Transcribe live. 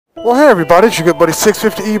Well, hey everybody, it's your good buddy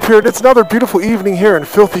 650E here. It's another beautiful evening here in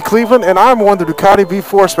filthy Cleveland, and I'm on the Ducati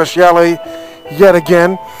V4 Speciale yet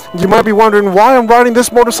again. You might be wondering why I'm riding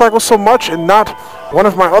this motorcycle so much and not one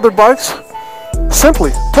of my other bikes.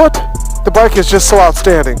 Simply put, the bike is just so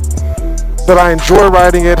outstanding that I enjoy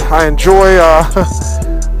riding it. I enjoy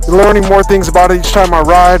learning more things about it each time I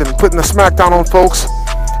ride and putting the smack down on folks.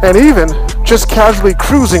 And even just casually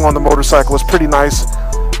cruising on the motorcycle is pretty nice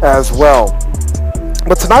as well.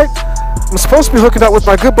 But tonight, I'm supposed to be hooking up with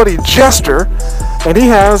my good buddy Jester, and he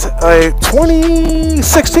has a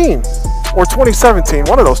 2016 or 2017,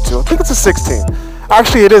 one of those two. I think it's a 16.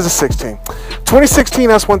 Actually, it is a 16. 2016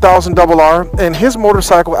 S1000RR, and his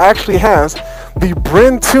motorcycle actually has the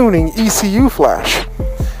Brentuning ECU Flash.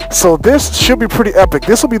 So this should be pretty epic.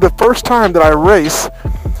 This will be the first time that I race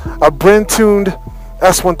a BrenTuned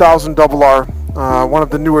S1000RR, one of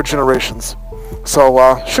the newer generations.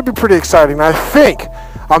 So should be pretty exciting. I think,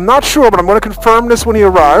 I'm not sure, but I'm going to confirm this when he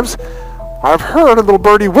arrives. I've heard a little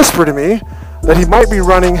birdie whisper to me that he might be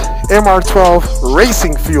running MR12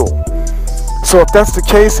 racing fuel. So if that's the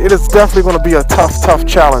case, it is definitely going to be a tough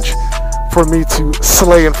challenge for me to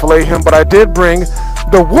slay and fillet him. But I did bring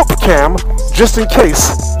the whoop cam just in case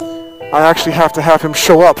I actually have to have him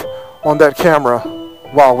show up on that camera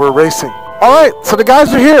while we're racing. Alright, so the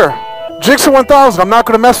guys are here. Jigsaw 1000, I'm not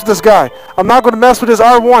going to mess with this guy. I'm not going to mess with his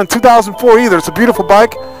R1 2004 either. It's a beautiful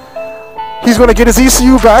bike. He's going to get his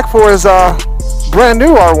ECU back for his brand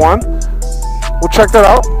new R1. We'll check that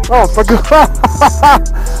out. Oh, my God.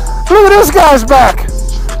 Look at this guy's back.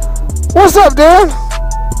 What's up, Dan?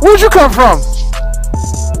 Where'd you come from?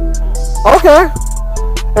 Okay.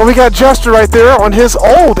 And we got Jester right there on his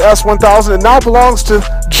old S1000. It now belongs to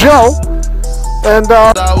Joe. And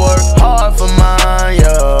I work hard for mine,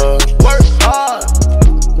 yeah.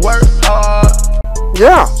 Work hard.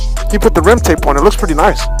 Yeah, he put the rim tape on it. It looks pretty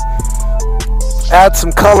nice. Add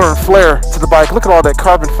some color and flair to the bike. Look at all that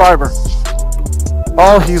carbon fiber.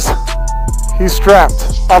 Oh, he's strapped.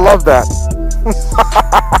 I love that.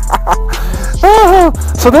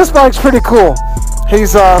 So this bike's pretty cool.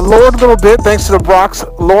 He's lowered a little bit thanks to the Brock's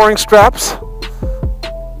lowering straps.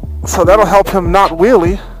 So that'll help him not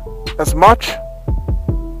wheelie as much.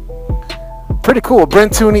 Pretty cool.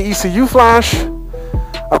 Brentuning ECU Flash,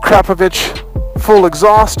 a Krapovich full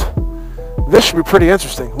exhaust. This should be pretty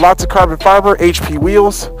interesting. Lots of carbon fiber, HP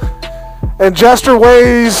wheels, and Jester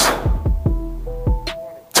weighs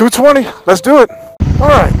 220. Let's do it. All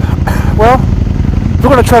right. Well, we're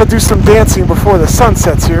going to try to do some dancing before the sun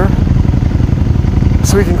sets here,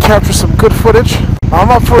 so we can capture some good footage.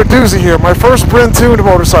 I'm up for a doozy here. My first BrenTuned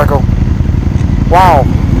motorcycle. Wow.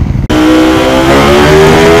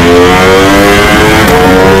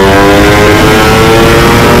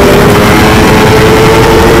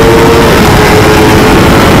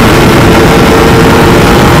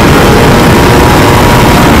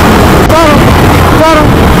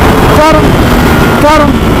 Got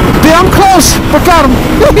him. Damn close, but got him.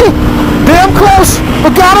 Damn close,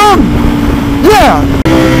 but got him. Yeah.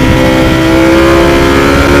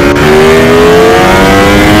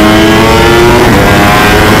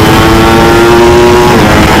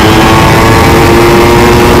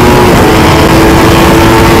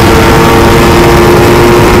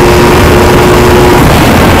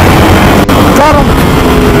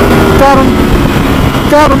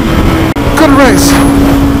 Got him. Good race.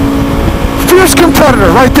 Fierce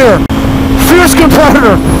competitor right there. Fierce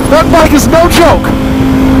competitor. That bike is no joke.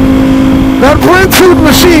 That BrenTuned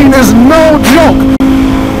machine is no joke.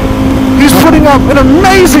 He's putting up an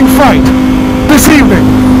amazing fight this evening.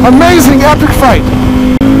 Amazing epic fight.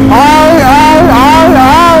 I'm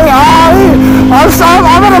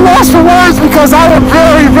at a loss for words because I am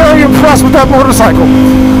very impressed with that motorcycle.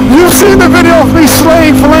 You've seen the video of me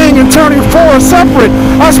slaying, filleting, and turning 4 separate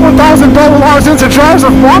S1000RRs into jars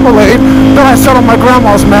of marmalade that I set on my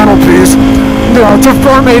grandma's mantelpiece, you know, to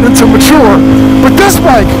ferment and to mature. But this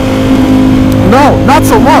bike, no, not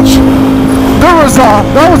so much. That was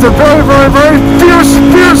a very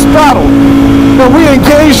fierce battle that we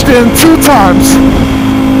engaged in 2 times.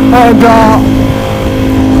 And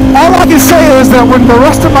all I can say is that when the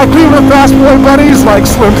rest of my Cleveland Fast Boy buddies like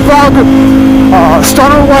Slim Thug,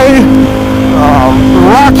 Stunnerway,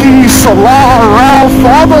 Rocky, Salah, Ralph,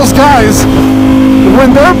 all those guys,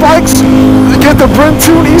 when their bikes get the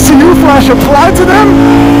BrenTuned ECU Flash applied to them,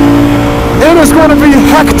 it is going to be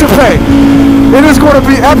heck to pay. It is going to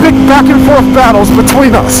be epic back and forth battles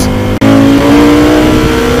between us.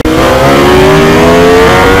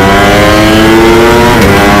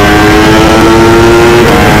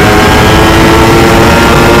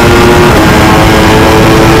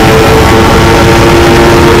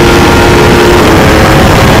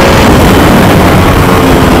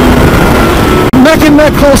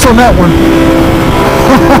 neck close on that one.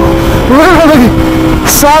 Literally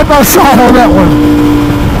side by side on that one.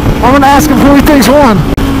 I'm gonna ask him who he thinks won.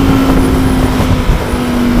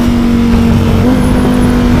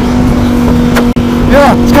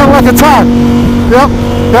 Yeah, it's kind of like a tie. Yep,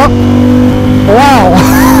 yep. Wow.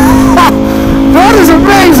 That is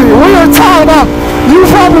amazing. We are tied up. You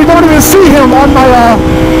probably don't even see him on my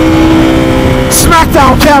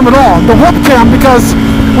SmackDown cam at all, the whoop cam, because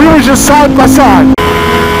we were just side by side.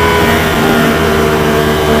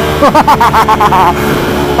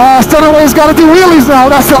 Stunnerway's got to do wheelies now.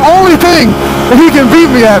 That's the only thing that he can beat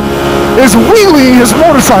me at, is wheeling his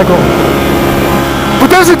motorcycle. But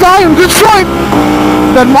there's a guy in Detroit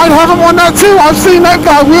that might have him on that too. I've seen that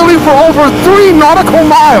guy wheeling for over 3 nautical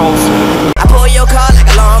miles. I pull your car like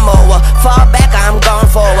a lawnmower. Fall back, I'm going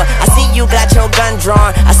forward. I see you got your gun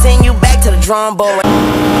drawn. I send you back to the drawing board.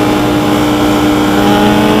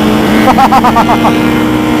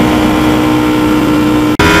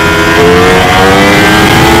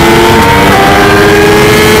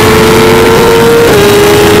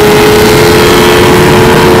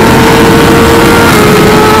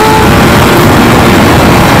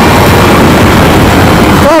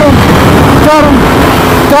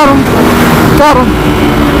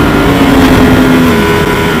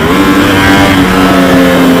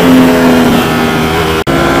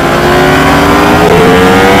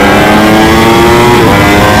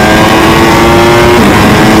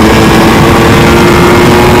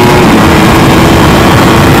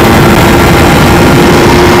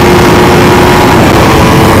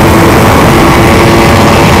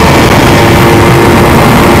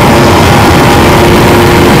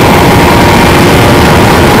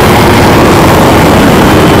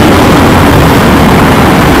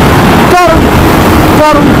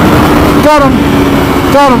 Got him.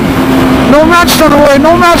 Got him. No match on the way.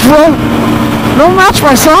 No match, bro. No match,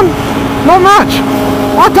 my son. No match.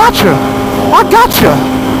 I got you. I got you.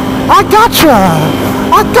 I got you.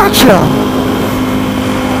 I got you.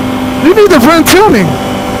 You need the BrenTuning.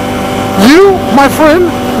 You, my friend,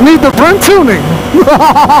 need the BrenTuning.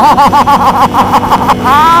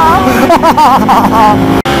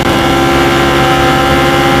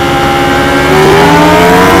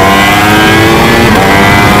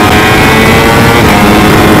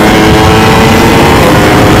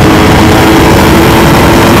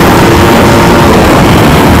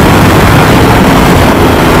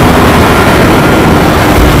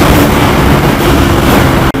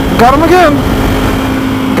 Got him again.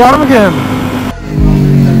 Got him again.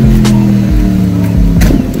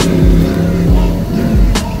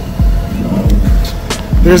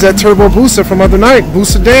 There's that turbo booster from other night.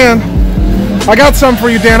 Booster Dan. I got some for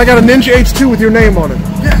you, Dan. I got a Ninja H2 with your name on it.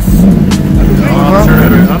 Yes.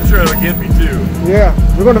 I'm sure it'll get me too. Yeah.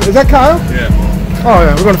 We're gonna. Is that Kyle? Yeah. Oh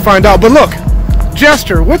yeah. We're gonna find out. But look,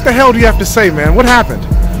 Jester, what the hell do you have to say, man? What happened?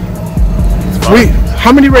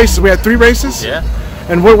 How many races? We had 3 races. Yeah.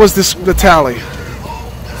 And what was the tally?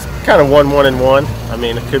 Kind of 1, 1, and 1. I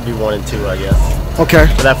mean, it could be 1 and 2, I guess. Okay.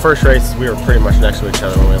 But that first race, we were pretty much next to each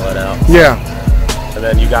other when we let out. Yeah. And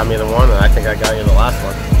then you got me the 1, and I think I got you the last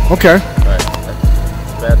one. Okay. But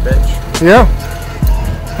bad bitch. Yeah.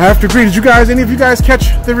 I have to agree. Did you guys, any of you guys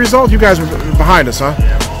catch the result? You guys were behind us, huh?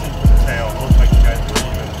 Yeah. Tail. Looks like you guys were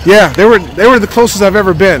even. Yeah, they were the closest I've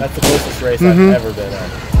ever been. That's the closest race I've ever been at.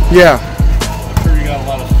 Yeah. I'm sure you got a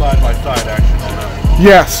lot of side-by-side action on that one.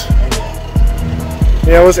 Yes.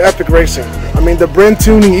 Yeah, it was epic racing. I mean, the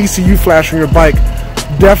Brentuning ECU Flash on your bike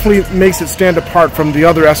definitely makes it stand apart from the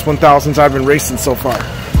other S1000s I've been racing so far.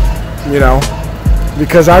 You know,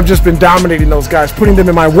 because I've just been dominating those guys, putting them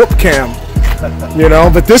in my whoop cam. You know,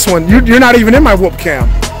 but this one, you're not even in my whoop cam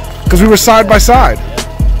because we were side by side.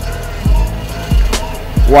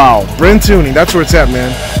 Wow, Brentuning, that's where it's at,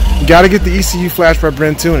 man. You got to get the ECU Flash by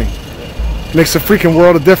Brentuning. Makes a freaking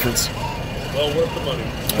world of difference. Well worth the money.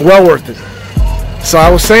 Well worth it. So I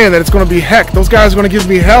was saying that it's going to be heck. Those guys are going to give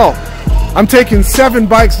me hell. I'm taking 7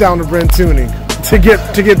 bikes down to BrenTuning to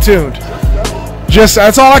get tuned. Just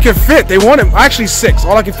that's all I can fit. They want it. Actually 6.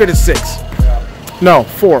 All I can fit is 6. No,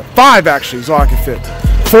 4. 5 actually is all I can fit.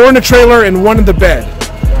 4 in the trailer and 1 in the bed.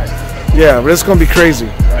 Yeah, but it's going to be crazy.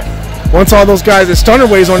 Once all those guys,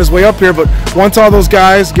 Stunnerway's on his way up here, but once all those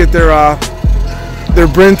guys get their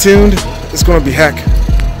BrenTuned, it's going to be heck.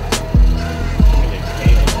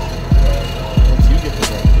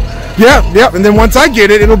 Yep, and then once I get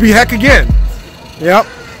it, it'll be heck again. Yep.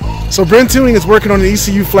 So BrenTuning is working on an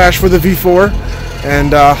ECU Flash for the V4,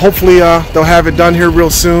 and hopefully they'll have it done here real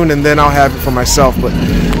soon, and then I'll have it for myself. But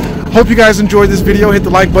hope you guys enjoyed this video. Hit the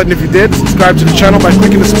like button if you did. Subscribe to the channel by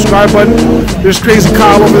clicking the subscribe button. There's Crazy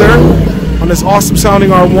Kyle over there. on this awesome sounding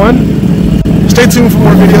R1. Stay tuned for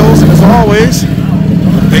more videos, and as always,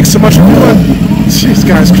 thanks so much for viewing. Jeez,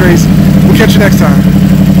 guys, crazy. We'll catch you next time.